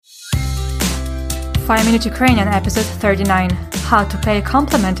5-Minute Ukrainian episode 39. How to pay a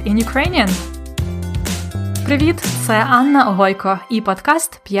compliment in Ukrainian. Привіт, це Анна Огойко і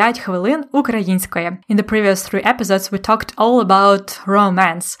подкаст 5 хвилин української. In the previous 3 episodes we talked all about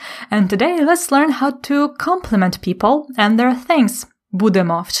romance. And today let's learn how to compliment people and their things.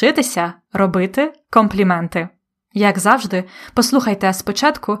 Будемо вчитися робити компліменти. Як завжди, послухайте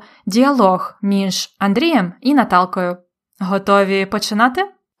спочатку діалог між Андрієм і Наталкою. Готові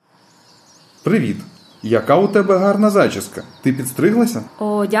починати? Привіт! Яка у тебе гарна зачіска? Ти підстриглася?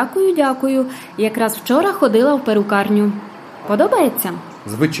 О, дякую. Якраз вчора ходила в перукарню. Подобається?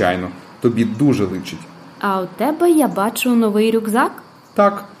 Звичайно, тобі дуже личить. А у тебе, я бачу, новий рюкзак?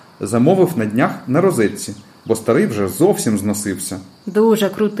 Так, замовив на днях на розетці, бо старий вже зовсім зносився. Дуже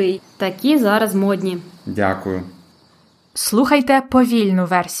крутий. Такі зараз модні. Дякую. Слухайте повільну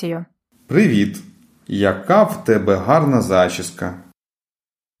версію. Привіт! Яка в тебе гарна зачіска?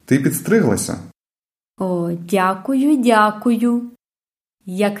 Ти підстриглася? О, дякую.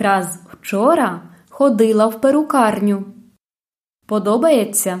 Якраз вчора ходила в перукарню.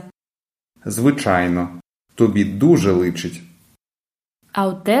 Подобається? Звичайно, тобі дуже личить. А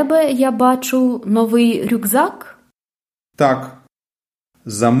у тебе, я бачу, новий рюкзак? Так,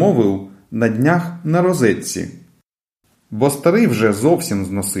 замовив на днях на розетці, бо старий вже зовсім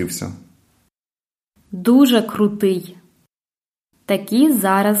зносився. Дуже крутий. Такі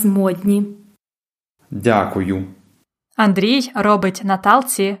зараз модні. Дякую. Андрій робить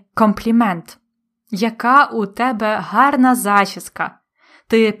Наталці комплімент. Яка у тебе гарна зачіска?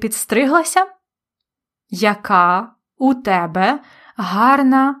 Ти підстриглася? Яка у тебе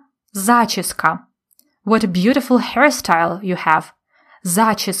гарна зачіска? What a beautiful hairstyle you have.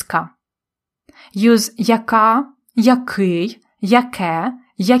 Зачіска. Use яка, який, яке,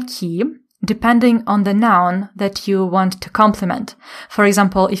 які, depending on the noun that you want to compliment. For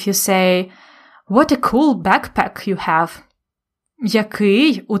example, if you say, what a cool backpack you have.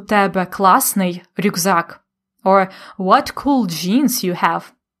 Який у тебе класний рюкзак. Or what cool jeans you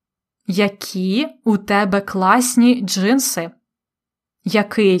have. Які у тебе класні джинси.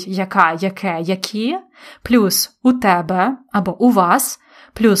 Який, яка, яке, які, плюс у тебе або у вас,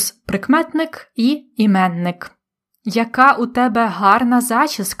 плюс прикметник і іменник. Яка у тебе гарна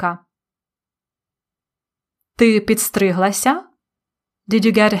зачіска? Ти підстриглася? Did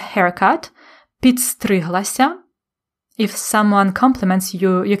you get a haircut? Підстриглася? If someone compliments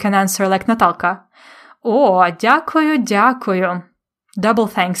you, you can answer like Наталка. О, дякую.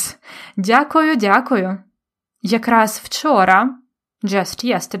 Double thanks. Дякую. Якраз вчора, just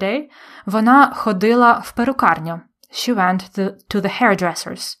yesterday, вона ходила в перукарню. She went to the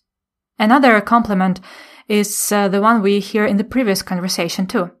hairdressers. Another compliment is the one we hear in the previous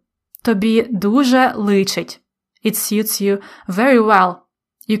conversation too. Тобі дуже личить. It suits you very well.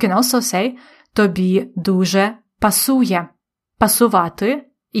 You can also say тобі дуже пасує. Пасувати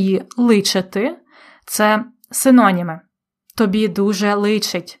і личити – це синоніми. Тобі дуже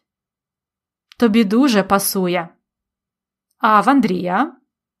личить. Тобі дуже пасує. А в Андрія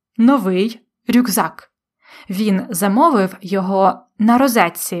новий рюкзак. Він замовив його на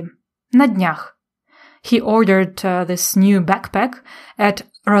розетці, на днях. He ordered this new backpack at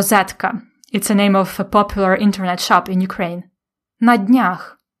Rozetka. It's a name of a popular internet shop in Ukraine. На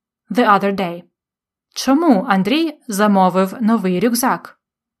днях. The other day. Чому Андрій замовив новий рюкзак?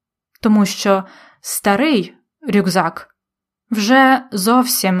 Тому що старий рюкзак вже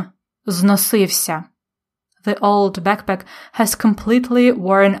зовсім зносився. The old backpack has completely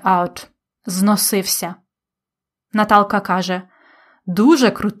worn out. Зносився. Наталка каже,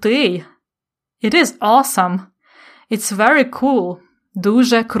 дуже крутий. It is awesome. It's very cool.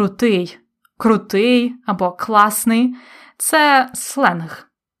 Дуже крутий. Крутий або класний – це сленг.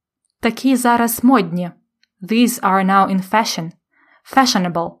 Такі зараз модні. These are now in fashion.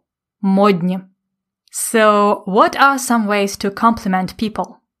 Fashionable. Модні. So, what are some ways to compliment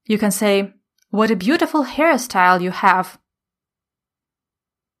people? You can say, what a beautiful hairstyle you have.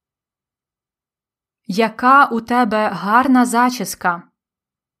 Яка у тебе гарна зачіска?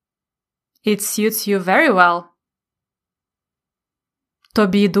 It suits you very well.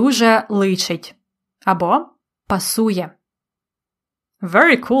 Тобі дуже личить. Або пасує.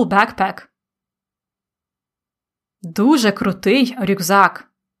 Very cool backpack. Дуже крутий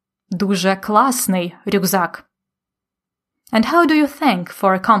рюкзак. Дуже класний рюкзак. And how do you thank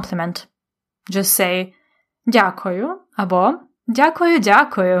for a compliment? Just say дякую, або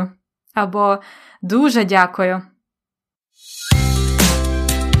дякую, або дуже дякую.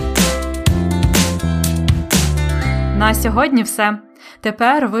 На сьогодні все.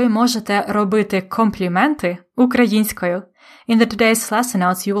 Тепер ви можете робити компліменти українською. In the today's lesson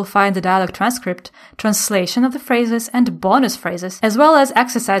notes, you will find the dialogue transcript, translation of the phrases, and bonus phrases, as well as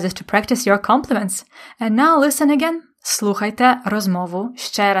exercises to practice your compliments. And now listen again. Слухайте розмову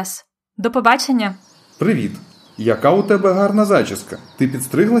ще раз. До побачення! Привіт! Яка у тебе гарна зачіска? Ти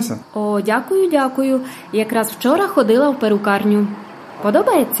підстриглася? О, дякую. Якраз вчора ходила в перукарню.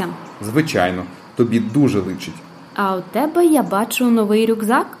 Подобається? Звичайно, тобі дуже личить. А у тебе, я бачу, новий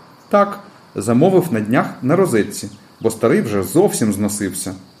рюкзак? Так, замовив на днях на розетці, бо старий вже зовсім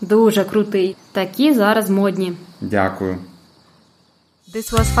зносився. Дуже крутий. Такі зараз модні. Дякую.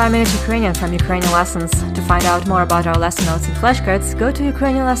 This was 5 Minutes Ukrainian from Ukrainian Lessons. To find out more about our lesson notes and flashcards, go to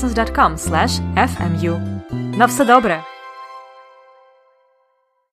ukrainianlessons.com/fmu. На все добре!